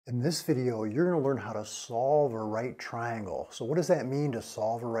In this video, you're going to learn how to solve a right triangle. So what does that mean to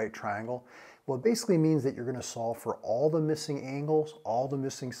solve a right triangle? Well, it basically means that you're going to solve for all the missing angles, all the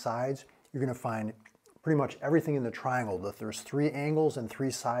missing sides. You're going to find pretty much everything in the triangle. If there's 3 angles and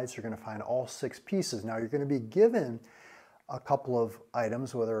 3 sides, you're going to find all 6 pieces. Now, you're going to be given a couple of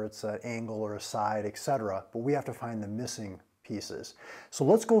items, whether it's an angle or a side, etc., but we have to find the missing pieces. So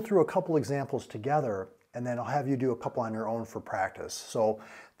let's go through a couple examples together, and then I'll have you do a couple on your own for practice. So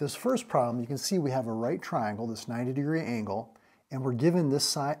this first problem, you can see we have a right triangle, this 90-degree angle, and we're given this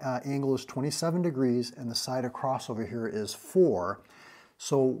side, angle is 27 degrees, and the side across over here is 4.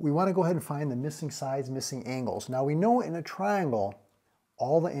 So we want to go ahead and find the missing sides, missing angles. Now we know in a triangle,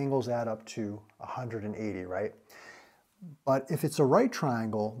 all the angles add up to 180, right? But if it's a right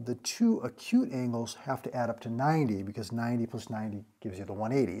triangle, the 2 acute angles have to add up to 90 because 90 plus 90 gives you the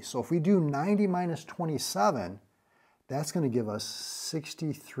 180. So if we do 90 minus 27, that's going to give us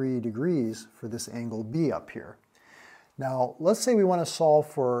 63 degrees for this angle B up here. Now, let's say we want to solve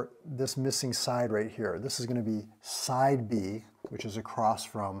for this missing side right here. This is going to be side B, which is across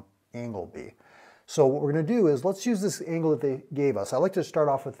from angle B. So what we're going to do is let's use this angle that they gave us. I like to start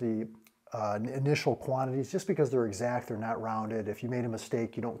off with the initial quantities just because they're exact, they're not rounded. If you made a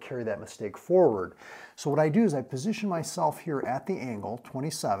mistake, you don't carry that mistake forward. So what I do is I position myself here at the angle,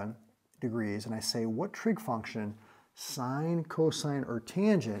 27 degrees, and I say what trig function, sine, cosine, or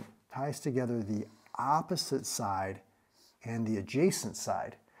tangent ties together the opposite side and the adjacent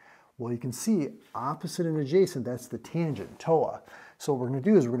side. Well, you can see opposite and adjacent, that's the tangent, TOA. So what we're going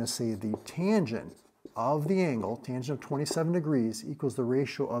to do is we're going to say the tangent of the angle, tangent of 27 degrees, equals the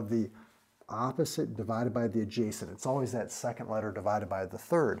ratio of the opposite divided by the adjacent. It's always that second letter divided by the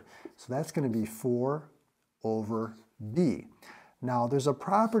third. So that's going to be 4 over b. Now there's a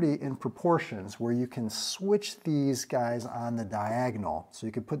property in proportions where you can switch these guys on the diagonal. So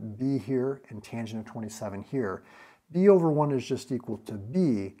you could put b here and tangent of 27 here. b over 1 is just equal to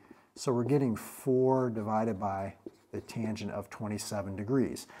b. So we're getting 4 divided by the tangent of 27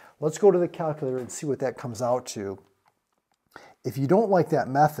 degrees. Let's go to the calculator and see what that comes out to. If you don't like that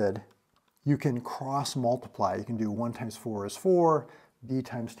method, you can cross multiply. You can do 1 times 4 is 4, b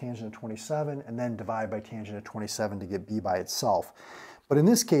times tangent of 27, and then divide by tangent of 27 to get b by itself. But in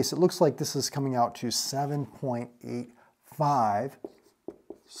this case, it looks like this is coming out to 7.85.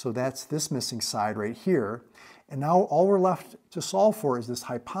 So that's this missing side right here. And now all we're left to solve for is this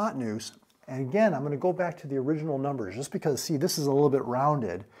hypotenuse. And again, I'm going to go back to the original numbers just because, see, this is a little bit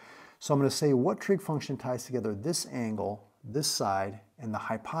rounded. So I'm going to say what trig function ties together this angle, this side, and the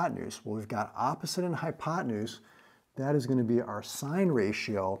hypotenuse. Well, we've got opposite and hypotenuse. That is going to be our sine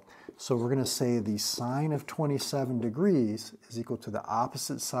ratio. So we're going to say the sine of 27 degrees is equal to the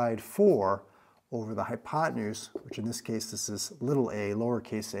opposite side 4 over the hypotenuse, which in this case, this is little a,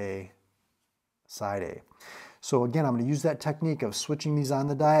 lowercase a, side a. So again, I'm going to use that technique of switching these on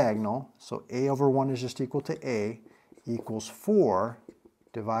the diagonal. So a over 1 is just equal to a equals 4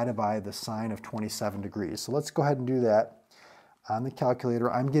 divided by the sine of 27 degrees. So let's go ahead and do that on the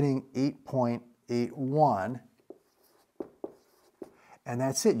calculator. I'm getting 8.81. And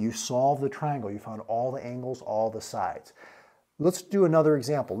that's it. You solved the triangle. You found all the angles, all the sides. Let's do another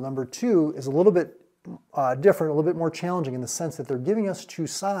example. Number 2 is a little bit different, a little bit more challenging in the sense that they're giving us 2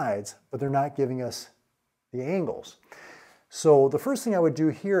 sides, but they're not giving us the angles. So the first thing I would do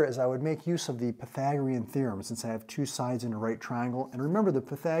here is I would make use of the Pythagorean Theorem since I have 2 sides in a right triangle. And remember the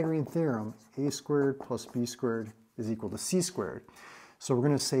Pythagorean Theorem, a squared plus b squared is equal to c squared. So we're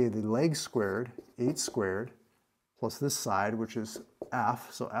going to say the leg squared, 8 squared, plus this side, which is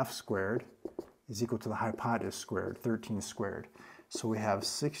f, so f squared, is equal to the hypotenuse squared, 13 squared. So we have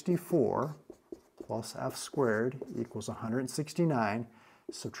 64 plus f squared equals 169.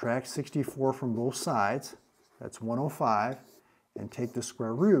 Subtract 64 from both sides, that's 105, and take the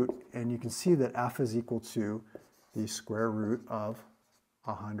square root, and you can see that f is equal to the square root of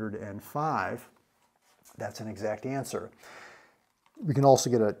 105. That's an exact answer. We can also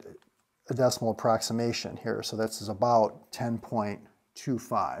get a decimal approximation here, so this is about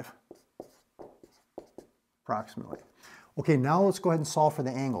 10.25 approximately. Okay, now let's go ahead and solve for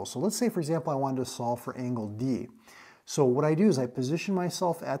the angle. So let's say, for example, I wanted to solve for angle D. So what I do is I position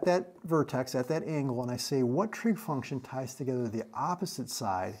myself at that vertex, at that angle, and I say what trig function ties together the opposite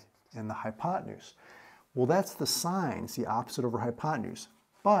side and the hypotenuse. Well, that's the sine, see, opposite over hypotenuse.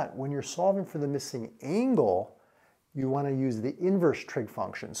 But when you're solving for the missing angle, you want to use the inverse trig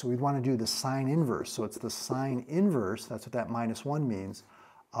function. So we'd want to do the sine inverse. So it's the sine inverse, that's what that -1 means,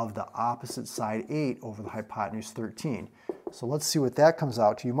 of the opposite side 8 over the hypotenuse 13. So let's see what that comes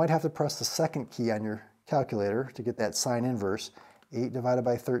out to. You might have to press the second key on your calculator to get that sine inverse. 8 divided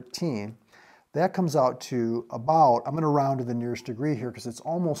by 13. That comes out to about, I'm going to round to the nearest degree here because it's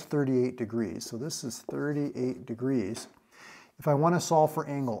almost 38 degrees. So this is 38 degrees. If I want to solve for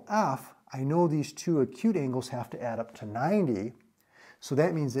angle F, I know these two acute angles have to add up to 90. So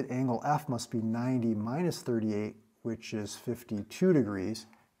that means that angle F must be 90 minus 38, which is 52 degrees.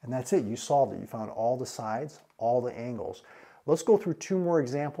 And that's it. You solved it. You found all the sides, all the angles. Let's go through two more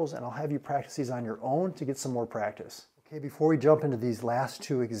examples, and I'll have you practice these on your own to get some more practice. Okay, before we jump into these last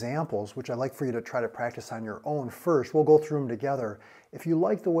two examples, which I'd like for you to try to practice on your own first, we'll go through them together. If you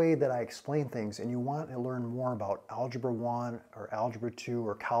like the way that I explain things and you want to learn more about Algebra 1 or Algebra 2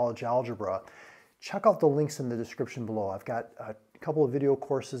 or college algebra, check out the links in the description below. I've got a couple of video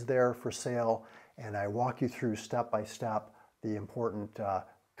courses there for sale, and I walk you through step by step the important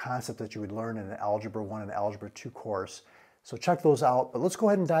concept that you would learn in an Algebra 1 and Algebra 2 course. So check those out, but let's go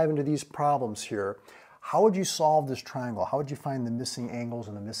ahead and dive into these problems here. How would you solve this triangle? How would you find the missing angles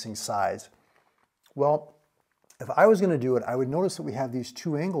and the missing sides? Well, if I was going to do it, I would notice that we have these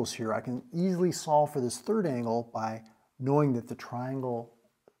two angles here. I can easily solve for this third angle by knowing that the triangle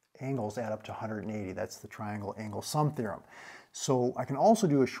angles add up to 180. That's the triangle angle sum theorem. So I can also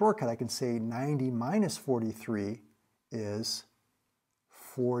do a shortcut. I can say 90 minus 43 is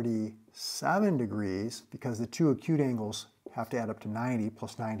 47 degrees because the two acute angles have to add up to 90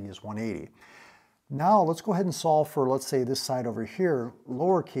 plus 90 is 180. Now let's go ahead and solve for, let's say, this side over here,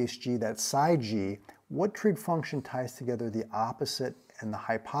 lowercase g, that's side g. What trig function ties together the opposite and the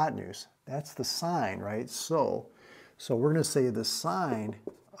hypotenuse? That's the sine, right? So we're going to say the sine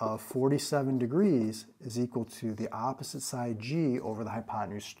of 47 degrees is equal to the opposite side g over the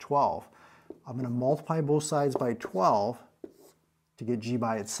hypotenuse 12. I'm going to multiply both sides by 12 to get g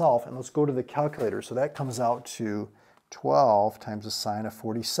by itself, and let's go to the calculator. So that comes out to 12 times the sine of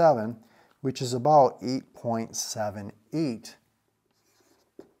 47, which is about 8.78.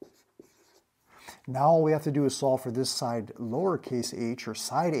 Now all we have to do is solve for this side lowercase h, or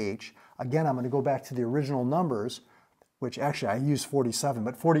side h. Again, I'm going to go back to the original numbers, which actually I used 47,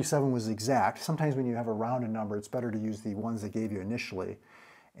 but 47 was exact. Sometimes when you have a rounded number, it's better to use the ones they gave you initially.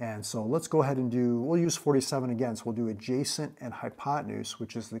 And so let's go ahead and we'll use 47 again. So we'll do adjacent and hypotenuse,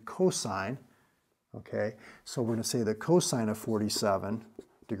 which is the cosine. Okay, so we're going to say the cosine of 47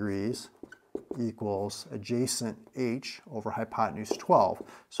 degrees equals adjacent h over hypotenuse 12.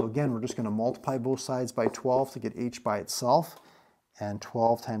 So again, we're just going to multiply both sides by 12 to get h by itself, and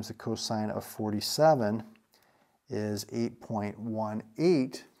 12 times the cosine of 47 is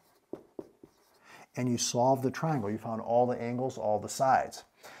 8.18, and you solve the triangle. You found all the angles, all the sides.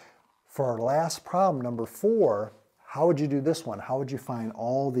 For our last problem, number 4, how would you do this one? How would you find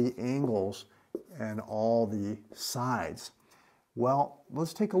all the angles and all the sides? Well,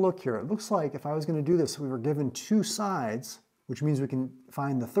 let's take a look here. It looks like if I was going to do this, we were given two sides, which means we can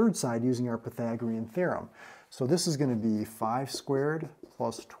find the third side using our Pythagorean theorem. So this is going to be 5 squared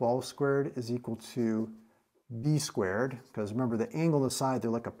plus 12 squared is equal to b squared, because remember the angle and the side, they're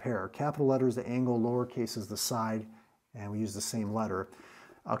like a pair. Capital letter is the angle, lowercase is the side, and we use the same letter.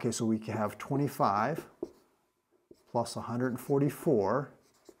 Okay, so we can have 25 plus 144.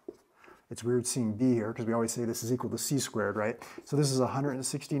 It's weird seeing b here because we always say this is equal to c squared, right? So this is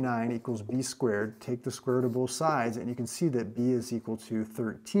 169 equals b squared. Take the square root of both sides, and you can see that b is equal to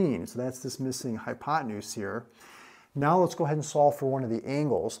 13. So that's this missing hypotenuse here. Now let's go ahead and solve for one of the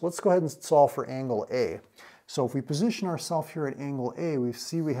angles. Let's go ahead and solve for angle A. So if we position ourselves here at angle A, we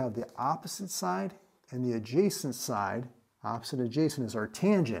see we have the opposite side and the adjacent side. Opposite adjacent is our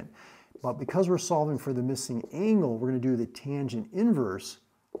tangent. But because we're solving for the missing angle, we're going to do the tangent inverse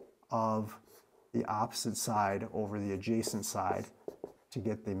of the opposite side over the adjacent side to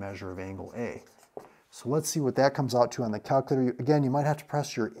get the measure of angle A. So let's see what that comes out to on the calculator. Again, you might have to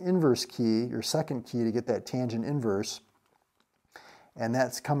press your inverse key, your second key, to get that tangent inverse. And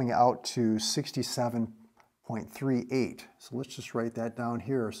that's coming out to 67.38. So let's just write that down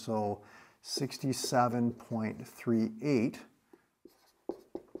here. So 67.38.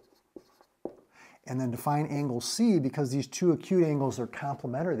 And then to find angle C, because these two acute angles are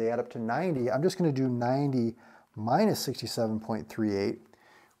complementary, they add up to 90, I'm just going to do 90 minus 67.38,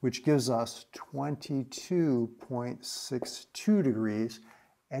 which gives us 22.62 degrees,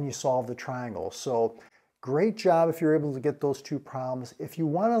 and you solve the triangle. So great job if you're able to get those two problems. If you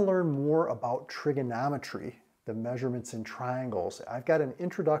want to learn more about trigonometry, the measurements in triangles, I've got an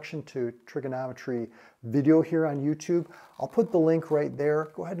introduction to trigonometry video here on YouTube. I'll put the link right there.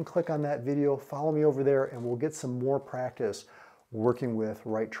 Go ahead and click on that video, follow me over there, and we'll get some more practice working with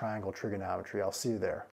right triangle trigonometry. I'll see you there.